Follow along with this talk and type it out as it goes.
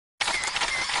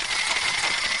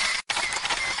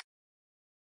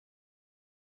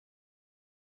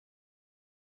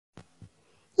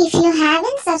If you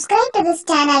haven't subscribed to this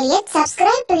channel yet,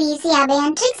 subscribe to Easy Abhay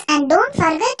and Tricks and don't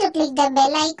forget to click the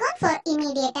bell icon for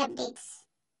immediate updates.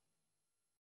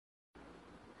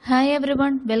 Hi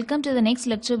everyone, welcome to the next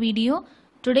lecture video.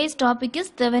 Today's topic is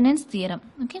Thevenins theorem.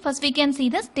 Okay, first we can see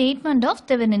the statement of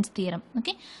Thevenins theorem.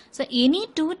 Okay, so any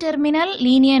two-terminal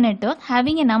linear network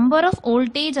having a number of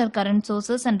voltage or current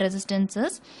sources and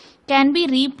resistances can be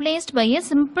replaced by a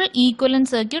simple equivalent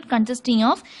circuit consisting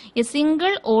of a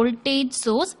single voltage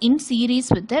source in series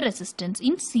with the resistance.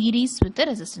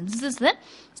 This is the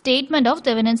statement of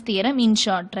Thevenins theorem in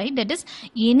short, right? That is,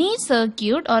 any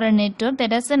circuit or a network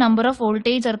that has a number of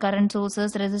voltage or current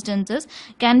sources, resistances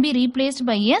can be replaced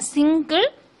by a single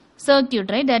circuit,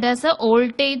 right, that has a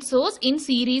voltage source in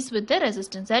series with the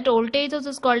resistance. That voltage source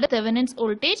is called the Thevenins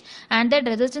voltage and that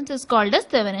resistance is called as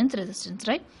Thevenins resistance,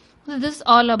 right? So this is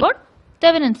all about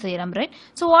Thevenins theorem, right?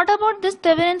 So what about this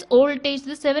Thevenins voltage?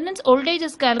 This Thevenins voltage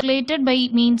is calculated by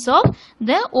means of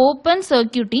the open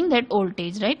circuiting that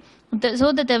voltage, right?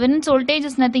 So the Thevenins voltage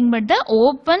is nothing but the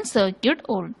open circuit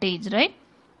voltage, right?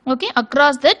 Okay,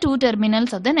 across the two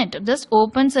terminals of the network. Just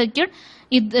open circuit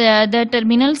the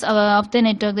terminals of the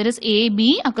network, there is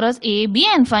AB, across AB,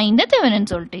 and find the Thevenins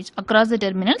voltage across the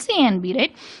terminals A and B,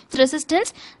 right? So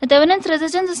resistance, the Thevenins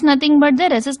resistance is nothing but the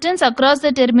resistance across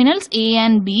the terminals A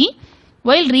and B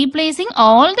while replacing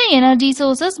all the energy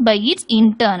sources by its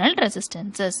internal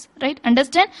resistances, right?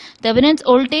 Understand? Thevenins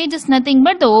voltage is nothing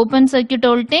but the open circuit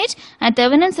voltage and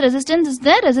Thevenins resistance is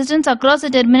the resistance across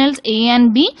the terminals A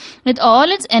and B with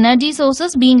all its energy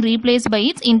sources being replaced by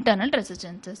its internal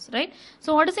resistances, right?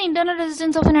 So what is the internal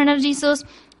resistance of an energy source?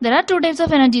 There are two types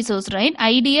of energy source, right?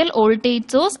 Ideal voltage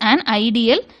source and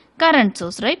ideal current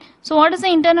source, right? So what is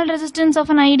the internal resistance of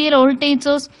an ideal voltage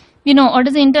source? You know what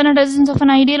is the internal resistance of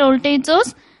an ideal voltage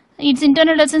source? Its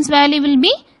internal resistance value will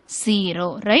be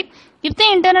 0, right? If the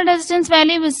internal resistance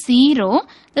value is 0,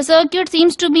 the circuit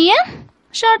seems to be a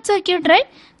short circuit, right?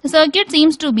 The circuit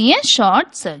seems to be a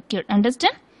short circuit.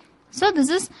 Understand? So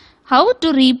this is how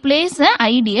to replace the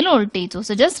ideal voltage source.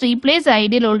 So just replace the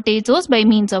ideal voltage source by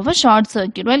means of a short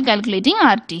circuit while calculating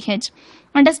RTH.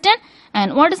 Understand?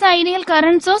 And what is the ideal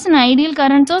current source? An ideal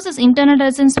current source is internal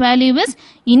resistance value is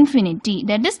infinity.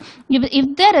 That is,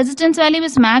 if the resistance value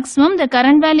is maximum, the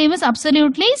current value is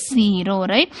absolutely 0,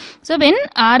 right? So when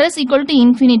Rs equal to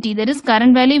infinity, that is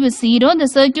current value is 0, the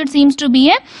circuit seems to be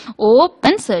a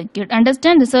open circuit.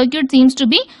 Understand? The circuit seems to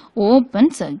be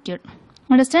open circuit.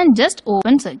 Understand? Just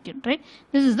open circuit, right?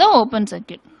 This is the open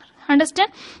circuit.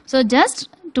 Understand? So just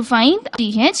to find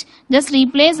TH, just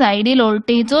replace the ideal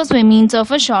voltage source by means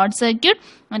of a short circuit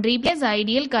and replace the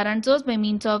ideal current source by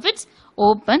means of its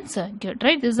open circuit,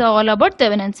 right? This is all about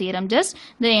Thevenins theorem. Just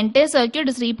the entire circuit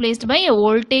is replaced by a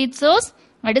voltage source,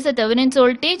 that is a Thevenins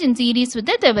voltage in series with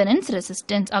the Thevenins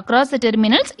resistance across the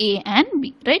terminals A and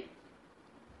B, right?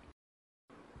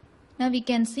 Now we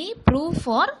can see proof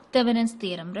for Thevenins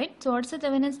theorem, right? So what's the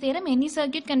Thevenins theorem? Any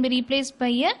circuit can be replaced by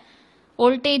a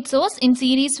voltage source in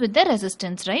series with the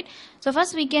resistance, right? So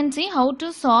first we can see how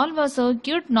to solve a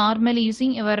circuit normally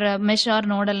using our mesh or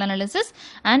nodal analysis,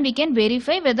 and we can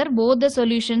verify whether both the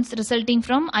solutions resulting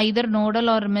from either nodal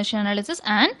or mesh analysis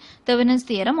and Thevenins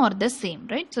theorem are the same,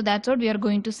 right? So that's what we are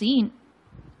going to see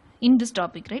in this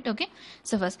topic, right? Okay,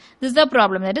 so first this is the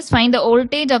problem, that is find the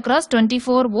voltage across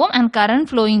 24 ohm and current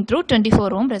flowing through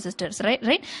 24 ohm resistors,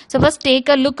 right? So first take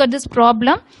a look at this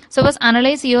problem. So first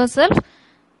analyze yourself.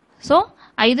 So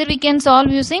either we can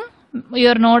solve using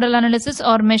your nodal analysis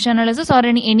or mesh analysis or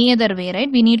any other way, right?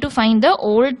 We need to find the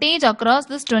voltage across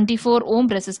this 24 ohm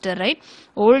resistor, right?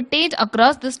 Voltage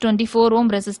across this 24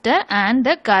 ohm resistor and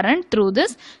the current through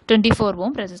this 24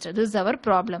 ohm resistor. This is our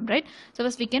problem, right? So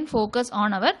first we can focus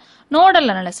on our nodal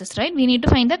analysis, right? We need to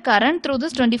find the current through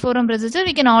this 24 ohm resistor.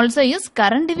 We can also use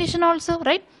current division also,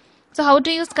 right? So how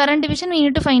to use current division? We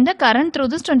need to find the current through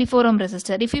this 24 ohm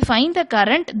resistor. If you find the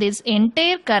current, this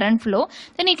entire current flow,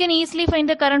 then you can easily find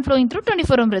the current flowing through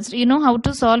 24 ohm resistor. You know how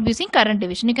to solve using current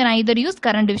division. You can either use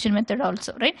current division method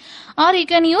also, right? Or you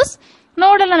can use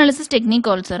nodal analysis technique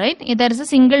also, right? If there is a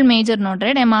single major node,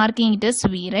 right? I am marking it as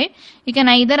V, right? You can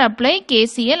either apply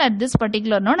KCL at this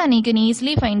particular node and you can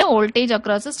easily find the voltage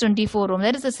across this 24 ohm.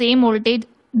 That is the same voltage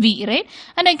V, right?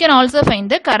 And I can also find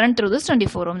the current through this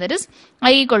 24 ohm, that is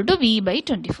I equal to V by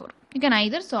 24. You can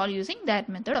either solve using that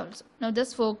method also. Now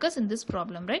just focus in this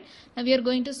problem, right? Now we are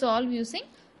going to solve using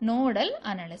nodal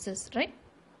analysis, right?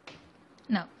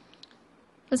 Now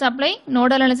let's apply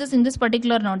nodal analysis in this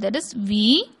particular node, that is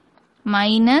V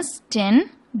minus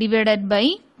 10 divided by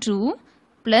 2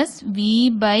 plus V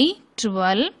by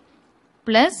 12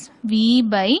 plus V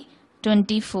by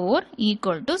 24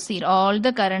 equal to 0. All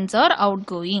the currents are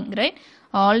outgoing, right?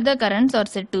 all the currents are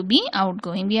said to be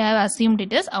outgoing. We have assumed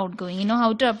it is outgoing. You know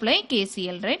how to apply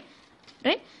KCL, right?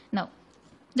 Right? Now,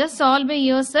 just solve by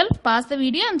yourself. Pause the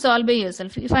video and solve by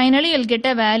yourself. Finally, you'll get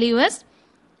a value as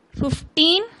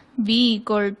 15 V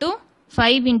equal to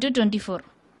 5 into 24.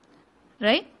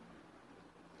 Right?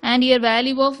 And your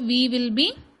value of V will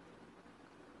be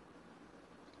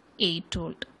 8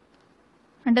 volt.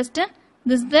 Understand?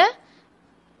 This is the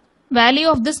value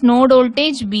of this node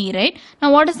voltage V, right?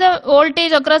 Now what is the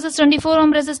voltage across this 24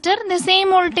 ohm resistor? The same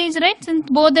voltage, right? Since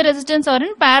both the resistance are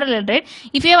in parallel, right?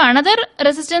 If you have another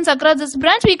resistance across this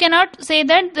branch, we cannot say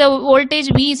that the voltage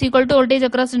V is equal to voltage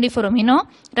across 24 ohm, you know,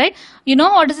 right? You know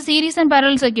what is a series and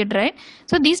parallel circuit, right?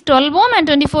 So these 12 ohm and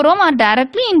 24 ohm are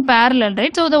directly in parallel,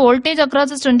 right? So the voltage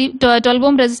across this 12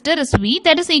 ohm resistor is V,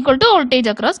 that is equal to voltage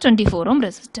across 24 ohm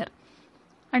resistor.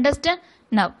 Understand?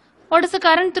 Now, what is the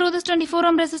current through this 24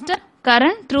 ohm resistor?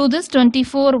 Current through this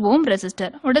 24 ohm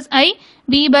resistor. What is I?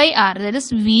 V by R. That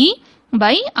is V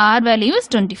by R value is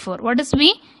 24. What is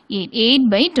V? 8. 8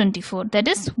 by 24. That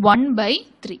is 1 by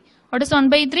 3. What is 1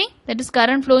 by 3? That is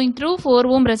current flowing through 4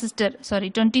 ohm resistor. Sorry,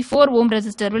 24 ohm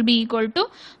resistor will be equal to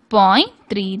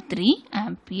 0.33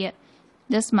 ampere.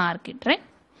 Just mark it, right?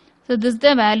 So this is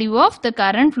the value of the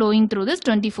current flowing through this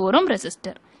 24 ohm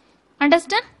resistor.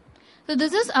 Understand? So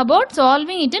this is about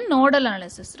solving it in nodal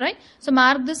analysis, right? So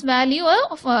mark this value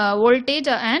of voltage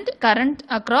and current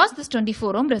across this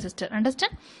 24 ohm resistor.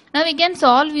 Understand? Now we can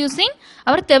solve using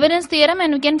our Thevenin's theorem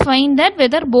and we can find that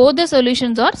whether both the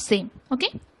solutions are same.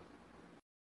 Okay?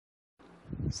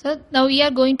 So now we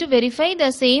are going to verify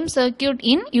the same circuit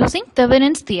in using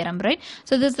Thevenin's theorem, right?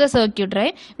 So this is the circuit,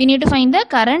 right? We need to find the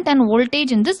current and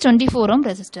voltage in this 24 ohm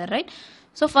resistor, right?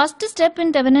 So first step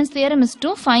in Thevenin's theorem is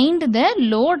to find the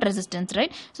load resistance,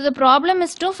 right? So the problem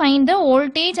is to find the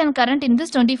voltage and current in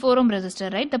this 24 ohm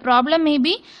resistor, right? The problem may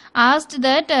be asked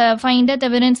that find the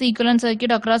Thevenin's equivalent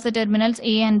circuit across the terminals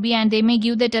A and B, and they may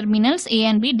give the terminals A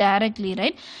and B directly,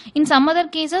 right? In some other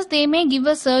cases, they may give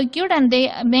a circuit and they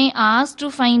may ask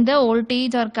to find the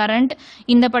voltage or current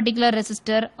in the particular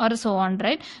resistor or so on,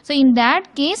 right? So in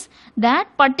that case,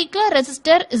 that particular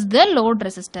resistor is the load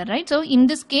resistor, right? So in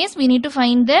this case, we need to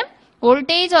find the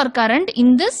voltage or current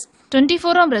in this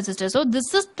 24 ohm resistor. So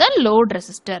this is the load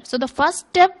resistor. So the first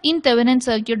step in Thevenin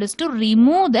circuit is to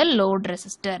remove the load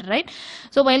resistor, right?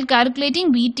 So while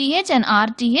calculating VTH and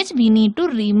RTH, we need to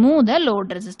remove the load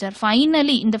resistor.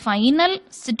 Finally, in the final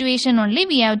situation only,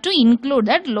 we have to include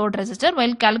that load resistor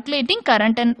while calculating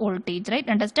current and voltage, right?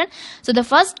 Understand? So the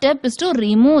first step is to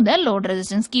remove the load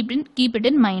resistance. Keep it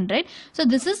in mind, right? So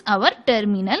this is our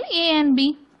terminal A and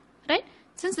B, right?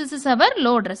 Since this is our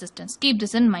load resistance, keep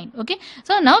this in mind, okay?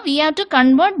 So now we have to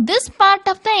convert this part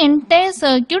of the entire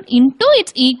circuit into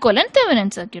its equivalent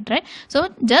Thevenin circuit, right? So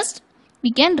just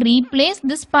we can replace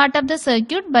this part of the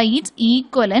circuit by its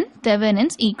equivalent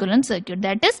Thevenin's equivalent circuit.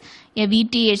 That is a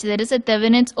VTH. There is a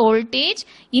Thevenin's voltage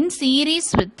in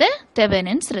series with the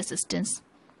Thevenin's resistance.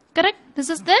 Correct?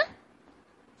 This is the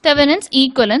Thevenin's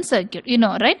equivalent circuit, you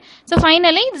know, right? So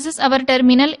finally, this is our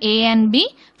terminal A and B.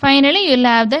 Finally,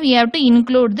 we have to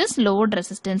include this load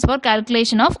resistance for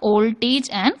calculation of voltage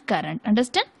and current.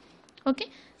 Understand? Okay.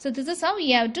 So this is how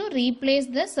we have to replace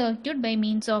the circuit by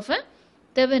means of a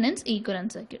Thevenin's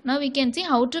equivalent circuit. Now we can see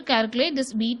how to calculate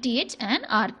this VTH and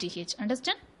RTH.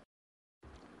 Understand?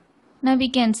 Now we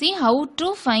can see how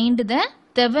to find the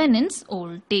Thevenin's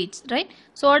voltage, right?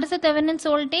 So what is the Thevenin's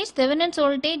voltage? Thevenin's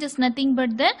voltage is nothing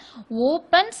but the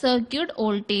open circuit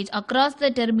voltage across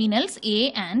the terminals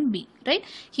A and B, right?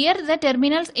 Here the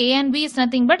terminals A and B is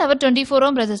nothing but our 24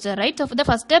 ohm resistor, right? So for the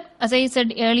first step, as I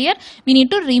said earlier, we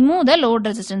need to remove the load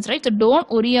resistance, right? So don't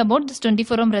worry about this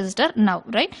 24 ohm resistor now,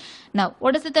 right? Now,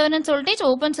 what is the Thevenin's voltage?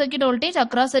 Open circuit voltage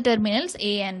across the terminals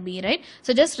A and B, right?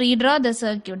 So just redraw the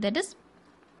circuit, that is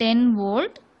 10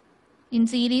 volt in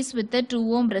series with the 2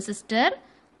 ohm resistor,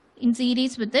 in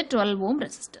series with the 12 ohm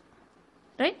resistor,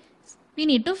 right? We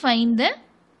need to find the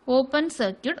open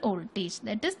circuit voltage,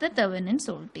 that is the Thevenin's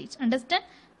voltage. Understand?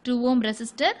 2 ohm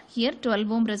resistor, here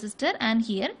 12 ohm resistor, and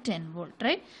here 10 volt,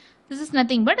 right? This is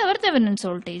nothing but our Thevenin's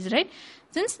voltage, right?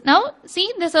 Since now see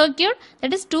the circuit,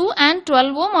 that is 2 and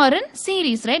 12 ohm are in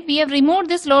series, right? We have removed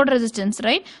this load resistance,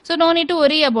 right? So no need to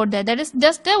worry about that. That is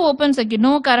just the open circuit.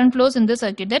 No current flows in the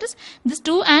circuit. That is this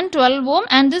 2 and 12 ohm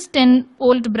and this 10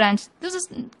 volt branch. This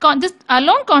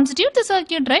alone constitute the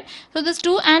circuit, right? So this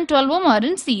 2 and 12 ohm are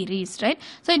in series, right?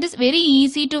 So it is very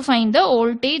easy to find the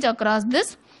voltage across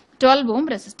this 12 ohm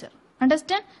resistor.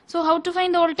 Understand? So how to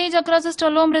find the voltage across this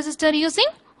 12 ohm resistor using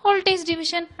voltage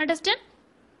division? Understand?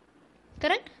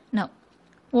 Correct? Now,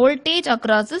 voltage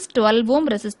across this 12 ohm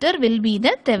resistor will be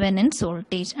the Thevenin's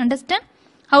voltage. Understand?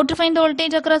 How to find the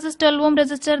voltage across this 12 ohm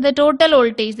resistor? The total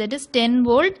voltage, that is 10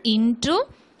 volt into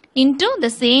the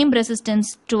same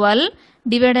resistance 12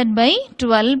 divided by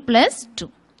 12 plus 2.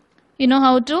 You know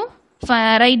how to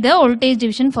write the voltage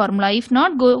division formula. If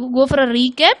not, go for a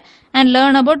recap and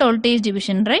learn about voltage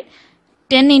division, right?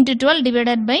 10 into 12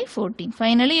 divided by 14.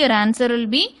 Finally, your answer will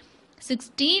be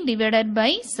 60 divided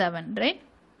by 7, right?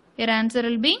 Your answer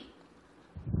will be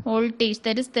voltage,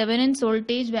 that is Thevenin's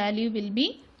voltage value will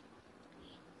be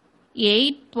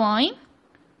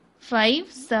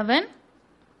 8.57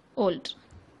 volt.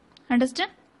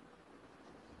 Understand?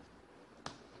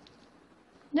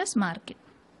 Just mark it.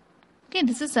 Okay,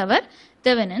 this is our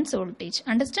Thevenin's voltage.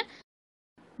 Understand?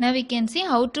 Now we can see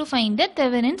how to find the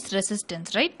Thevenin's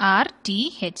resistance, right?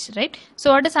 RTH, right?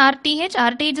 So what is RTH?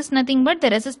 RTH is nothing but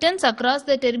the resistance across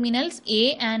the terminals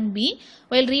A and B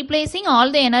while replacing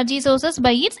all the energy sources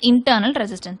by its internal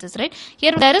resistances, right?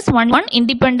 Here there is one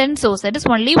independent source, that is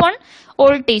only one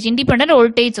voltage, independent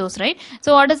voltage source, right?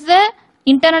 So what is the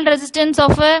internal resistance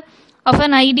of an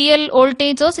ideal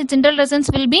voltage source? Its internal resistance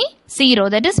will be 0.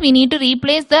 That is, we need to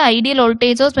replace the ideal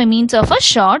voltage source by means of a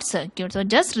short circuit. So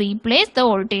just replace the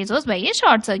voltage source by a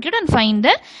short circuit and find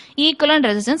the equivalent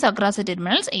resistance across the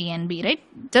terminals A and B, right?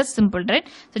 Just simple, right?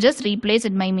 So just replace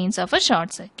it by means of a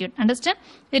short circuit. Understand?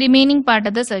 The remaining part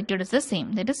of the circuit is the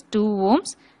same. That is 2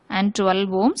 ohms and 12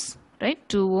 ohms, right?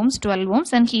 2 ohms, 12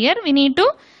 ohms, and here we need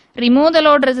to remove the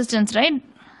load resistance, right?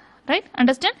 Right?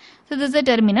 Understand? So this is the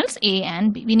terminals A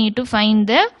and B. We need to find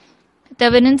the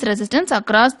Thevenin's resistance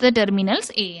across the terminals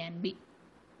A and B.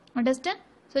 Understand?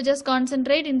 So just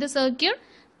concentrate in the circuit.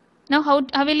 Now how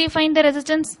will you find the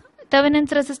resistance?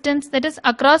 Thevenin's resistance, that is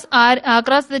across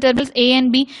the terminals A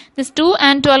and B. This 2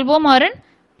 and 12 ohm are in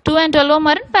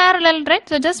parallel, right?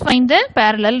 So just find the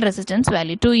parallel resistance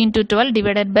value. 2 into 12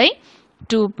 divided by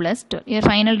 2 plus 12. Your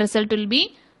final result will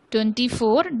be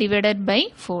 24 divided by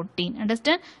 14.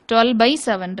 Understand? 12 by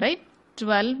 7, right?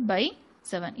 12 by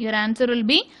 7. Your answer will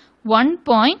be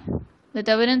the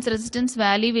Thevenin's resistance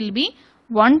value will be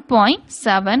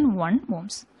 1.71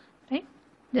 ohms. Right?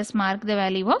 Just mark the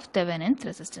value of Thevenin's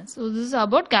resistance. So this is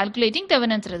about calculating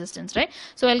Thevenin's resistance, right?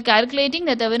 So while calculating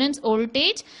the Thevenin's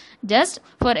voltage, just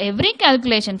for every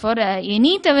calculation, for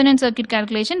any Thevenin circuit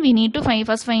calculation, we need to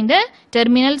first find the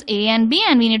terminals A and B,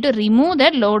 and we need to remove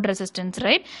that load resistance,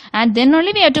 right? And then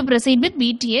only we have to proceed with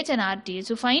VTH and RTH.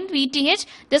 So find VTH,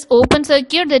 just open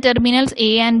circuit the terminals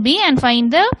A and B and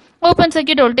find the open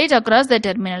circuit voltage across the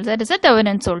terminals. That is a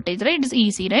Thevenin's voltage, right? It is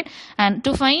easy, right? And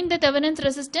to find the Thevenin's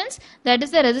resistance, that is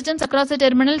the resistance across the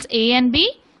terminals A and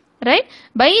B, right?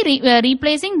 By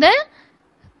replacing the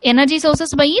energy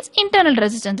sources by its internal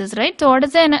resistances, right? So what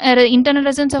is the internal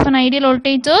resistance of an ideal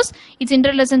voltage source? Its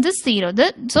internal resistance is 0.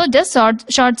 So just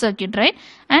short circuit, right?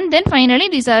 And then finally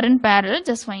these are in parallel.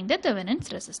 Just find the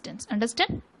Thevenin's resistance.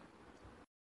 Understand?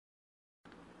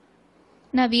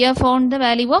 Now we have found the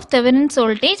value of Thevenin's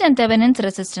voltage and Thevenin's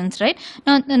resistance, right?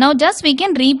 Now just we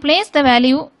can replace the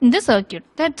value in the circuit.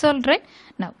 That's all, right?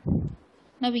 Now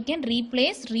we can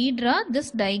redraw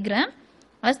this diagram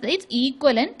as its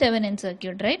equivalent Thevenin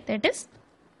circuit, right? That is,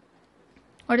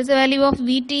 what is the value of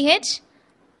VTH?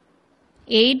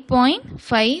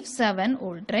 8.57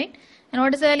 volt, right? And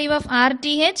what is the value of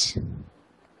RTH?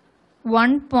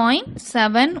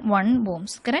 1.71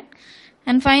 ohms, correct?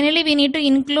 And finally, we need to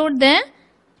include the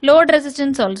load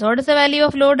resistance also. What is the value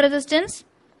of load resistance?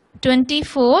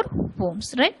 24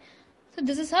 ohms, right? So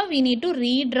this is how we need to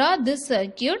redraw this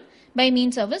circuit by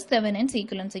means of its Thevenin's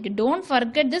equivalent circuit. Don't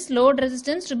forget this load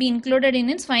resistance to be included in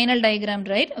its final diagram,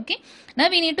 right? Okay. Now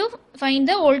we need to find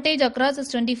the voltage across this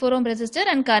 24 ohm resistor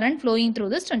and current flowing through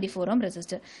this 24 ohm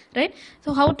resistor, right?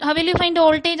 So how will you find the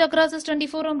voltage across this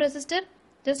 24 ohm resistor?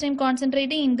 Just I am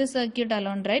concentrating in this circuit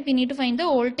alone, right? We need to find the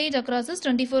voltage across this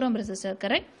 24 ohm resistor,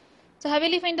 correct? So how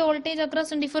will you find the voltage across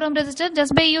 24 ohm resistor?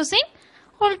 Just by using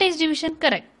voltage division,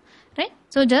 correct? Right?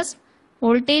 So just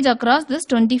voltage across this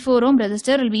 24 ohm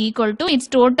resistor will be equal to its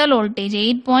total voltage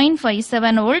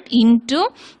 8.57 volt into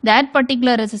that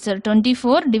particular resistor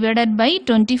 24 divided by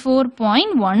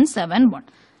 24.171.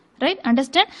 Right?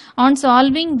 Understand? On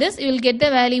solving this, you will get the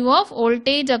value of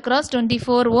voltage across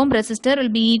 24 ohm resistor will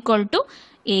be equal to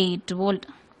 8 volt.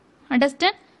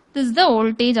 Understand? This is the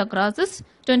voltage across this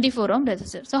 24 ohm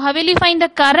resistor. So how will you find the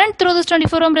current through this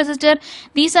 24 ohm resistor?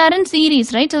 These are in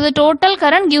series, right? So the total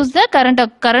current gives the current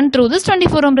through this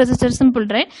 24 ohm resistor. Simple,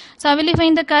 right? So how will you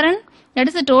find the current? That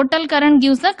is the total current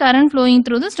gives the current flowing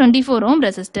through this 24 ohm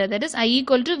resistor. That is I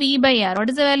equal to V by R. What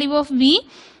is the value of V?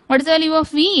 What is the value of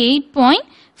V?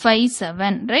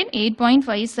 8.57, right?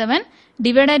 8.57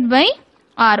 divided by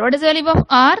R. What is the value of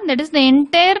R? That is the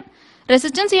entire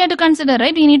resistance you have to consider,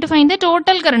 right? We need to find the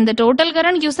total current. The total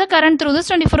current gives the current through this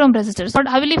 24 ohm resistor. So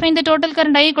how will you find the total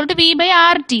current? I equal to V by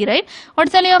RT, right?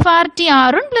 What's the value of RT?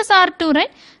 R1 plus R2,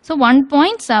 right? So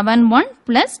 1.71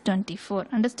 plus 24.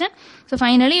 Understand? So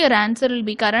finally your answer will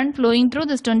be current flowing through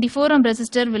this 24 ohm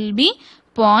resistor will be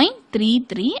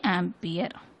 0.33 ampere.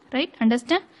 Right?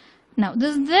 Understand? Now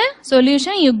this is the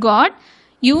solution you got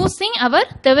using our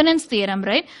Thevenin's theorem,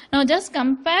 right? Now just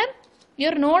compare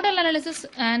your nodal analysis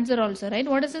answer also, right?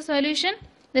 What is the solution?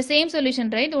 The same solution,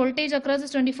 right? Voltage across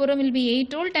this 24 ohm will be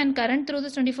 8 volt and current through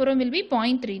this 24 ohm will be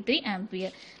 0.33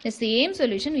 ampere. The same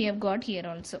solution we have got here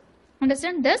also.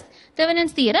 Understand? Thus,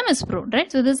 Thevenin's theorem is proved,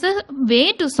 right? So this is a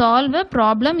way to solve a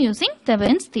problem using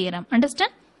Thevenin's theorem.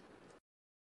 Understand?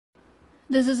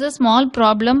 This is a small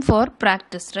problem for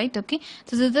practice, right? Okay.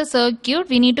 This is the circuit.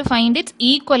 We need to find its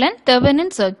equivalent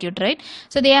Thevenin circuit, right?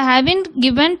 So they haven't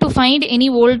given to find any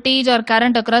voltage or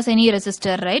current across any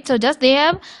resistor, right? So just they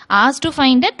have asked to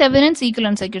find a Thevenin's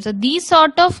equivalent circuit. So these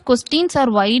sort of questions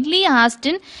are widely asked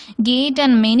in GATE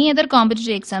and many other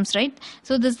competitive exams, right?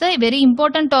 So this is a very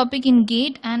important topic in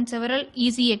GATE and several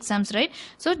easy exams, right?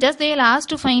 So just they will ask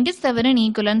to find its Thevenin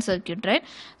equivalent circuit, right?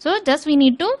 So just we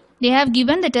need to they have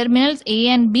given the terminals A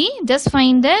and B. Just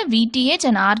find the VTH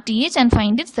and RTH and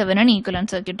find its Thevenin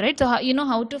equivalent circuit, right? So you know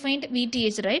how to find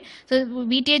VTH, right? So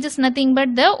VTH is nothing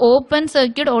but the open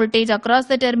circuit voltage across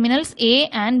the terminals A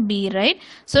and B, right?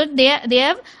 So they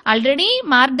have already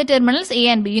marked the terminals A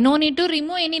and B. You no need to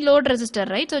remove any load resistor,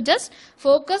 right? So just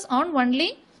focus on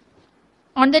only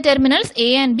on the terminals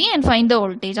A and B and find the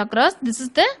voltage across. This is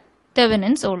the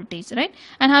Thevenin's voltage, right?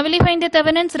 And how will you find the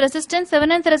Thevenin's resistance?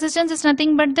 Thevenin's resistance is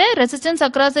nothing but the resistance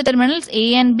across the terminals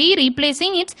A and B,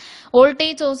 replacing its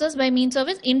voltage sources by means of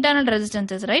its internal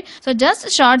resistances, right? So just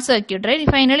short circuit, right?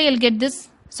 Finally, you'll get this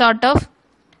sort of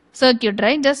circuit,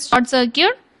 right? Just short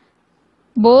circuit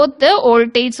both the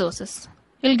voltage sources.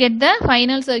 You'll get the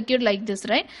final circuit like this,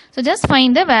 right? So just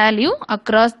find the value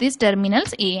across these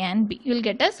terminals A and B. You'll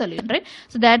get a solution, right?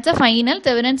 So that's the final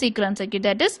Thevenin's equivalent circuit.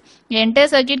 That is, the entire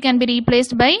circuit can be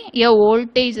replaced by a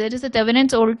voltage. That is the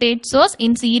Thevenin's voltage source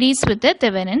in series with the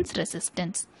Thevenin's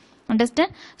resistance.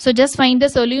 Understand? So just find the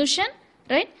solution,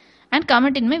 right? And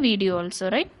comment in my video also,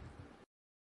 right?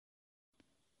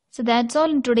 So that's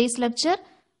all in today's lecture.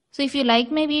 So if you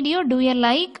like my video, do a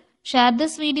like. Share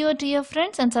this video to your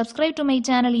friends and subscribe to my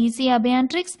channel Easy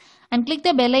Abayantrix and click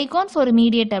the bell icon for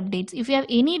immediate updates. If you have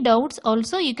any doubts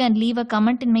also, you can leave a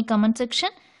comment in my comment section.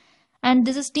 And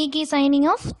this is TK signing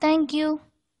off. Thank you.